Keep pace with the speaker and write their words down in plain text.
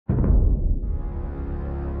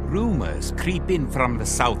rumors creep in from the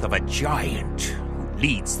south of a giant who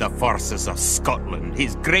leads the forces of Scotland,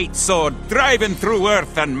 his great sword driving through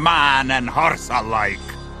earth and man and horse alike.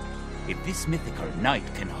 If this mythical knight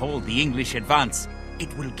can hold the English advance,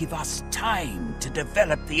 it will give us time to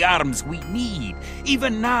develop the arms we need.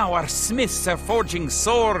 Even now our smiths are forging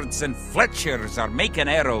swords and fletchers are making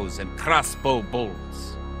arrows and crossbow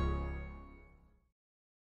bolts.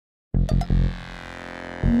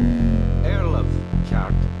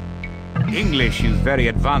 English use very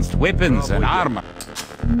advanced weapons and armor.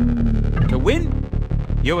 To win,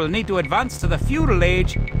 you will need to advance to the feudal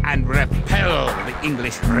age and repel the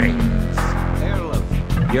English raids.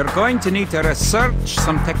 You're going to need to research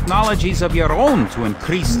some technologies of your own to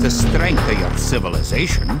increase the strength of your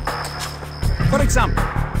civilization. For example,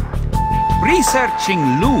 researching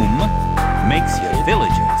loom makes your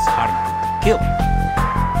villagers hard to kill.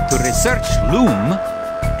 To research loom,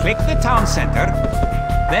 click the town center,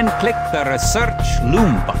 then click the Research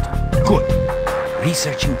Loom button. Good.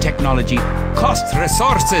 Researching technology costs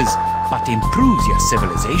resources, but improves your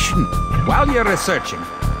civilization. While you're researching,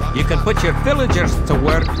 you can put your villagers to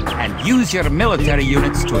work and use your military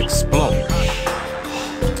units to explode.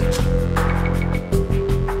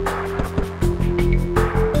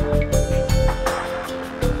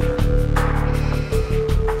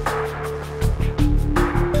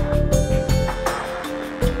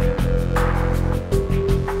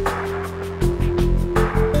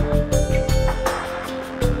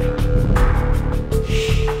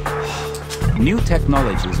 New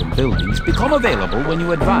technologies and buildings become available when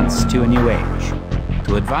you advance to a new age.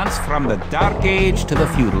 To advance from the Dark Age to the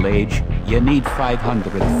Feudal Age, you need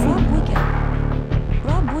 500 food.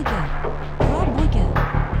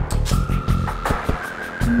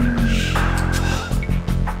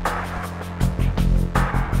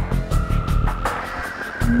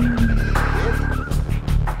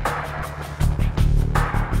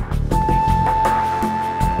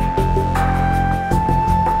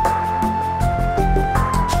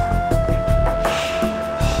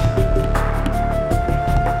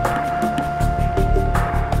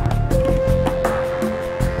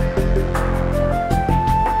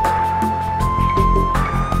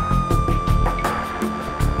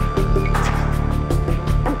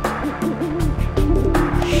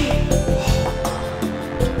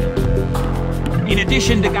 In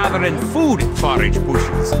addition to gathering food in forage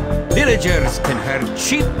bushes, villagers can herd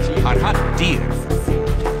sheep or hunt deer for food.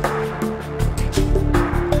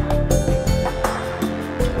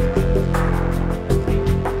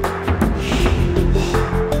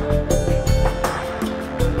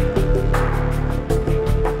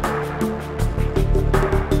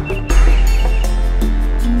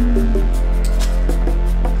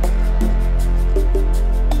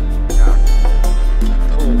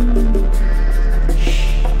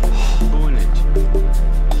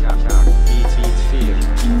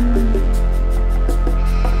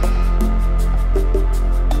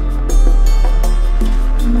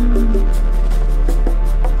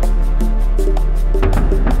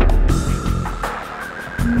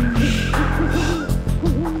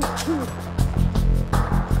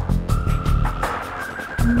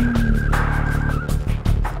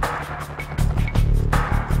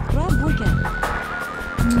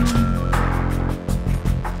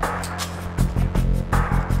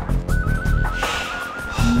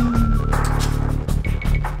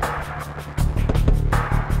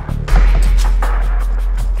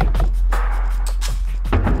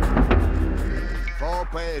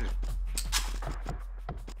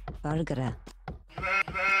 Bargara.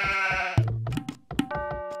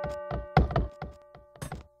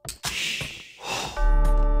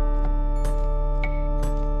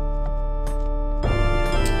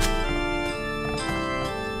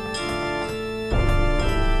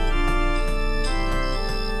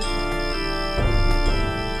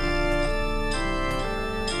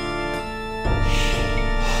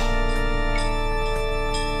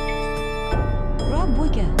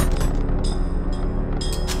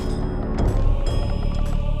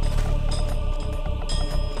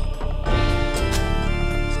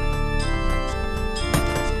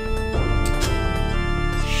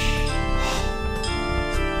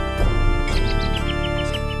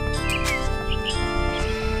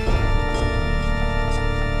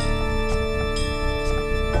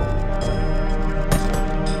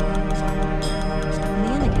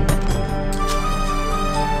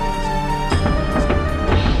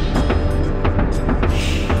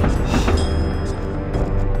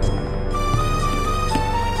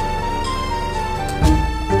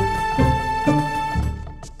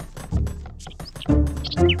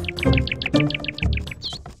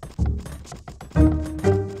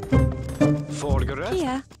 Folgere.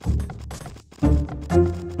 Here.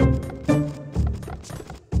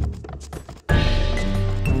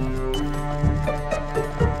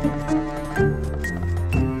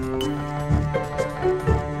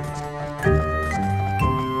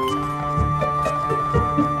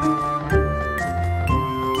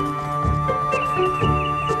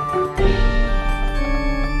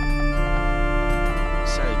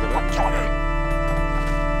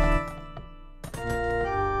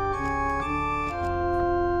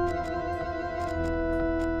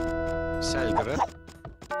 Selgere.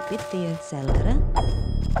 Bitfield selgere.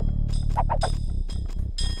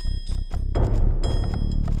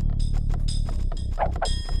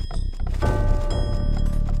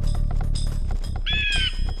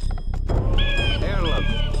 Erlem.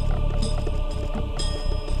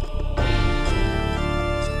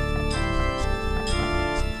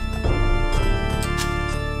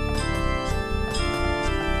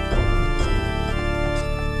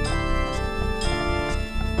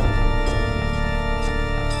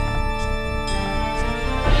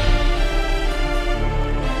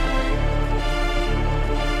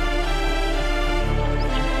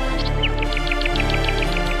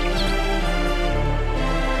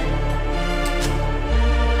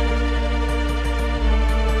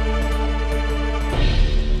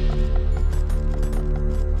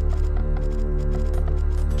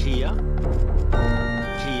 Kia.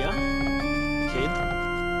 Kia. Kid.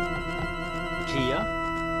 Kia.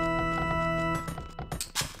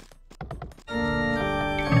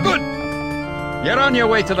 Good! You're on your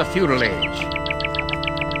way to the feudal age.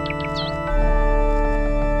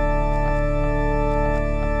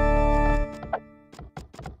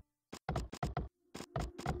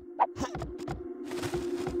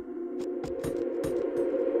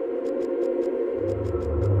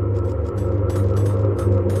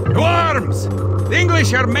 To arms! The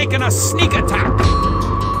English are making a sneak attack!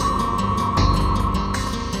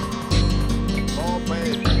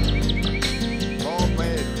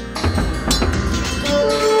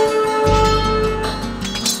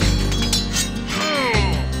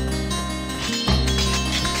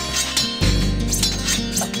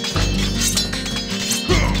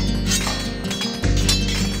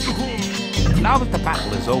 Now that the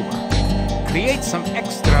battle is over, create some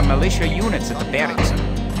extra militia units at the barracks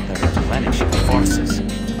to replenish your forces.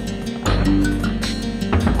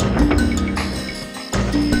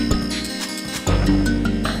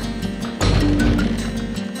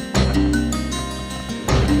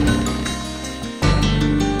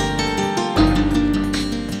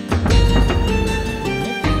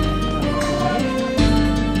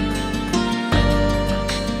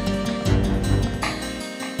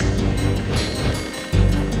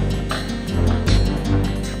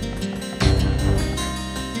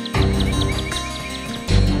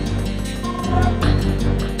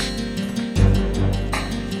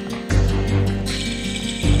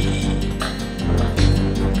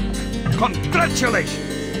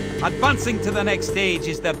 Congratulations! Advancing to the next stage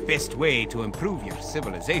is the best way to improve your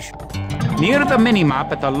civilization. Near the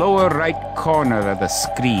minimap at the lower right corner of the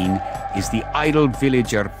screen is the idle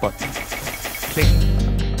villager button. Click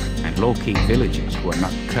and locate villagers who are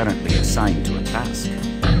not currently assigned to a task.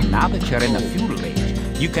 Now that you're in the feudal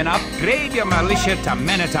age, you can upgrade your militia to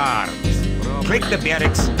men-at-arms. Click the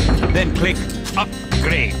barracks, then click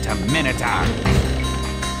Upgrade to men-at-arms.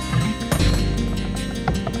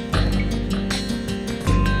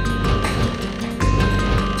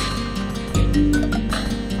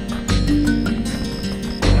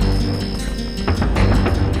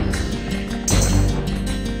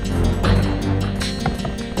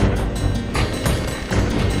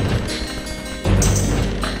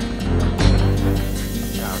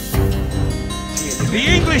 The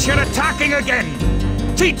English are attacking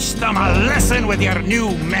again! Teach them a lesson with your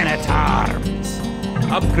new men-at-arms!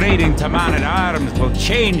 Upgrading to man-at-arms will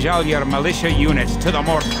change all your militia units to the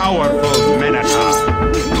more powerful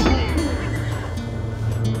men-at-arms.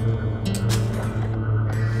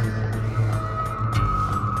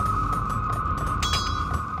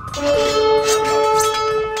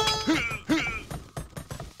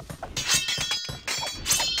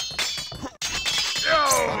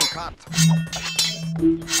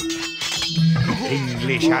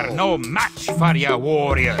 English are no match for your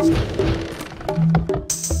warriors.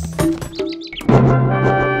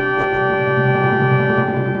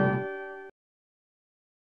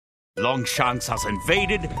 Longshanks has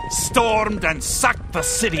invaded, stormed, and sacked the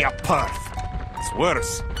city of Perth. It's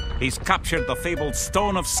worse. He's captured the fabled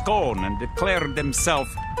Stone of Scone and declared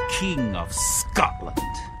himself King of Scotland.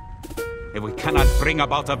 If we cannot bring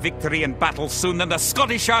about a victory in battle soon, then the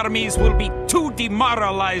Scottish armies will be too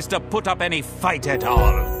demoralized to put up any fight at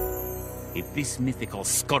all. If this mythical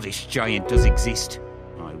Scottish giant does exist,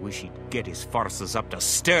 I wish he'd get his forces up to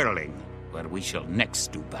Stirling, where we shall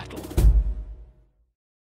next do battle.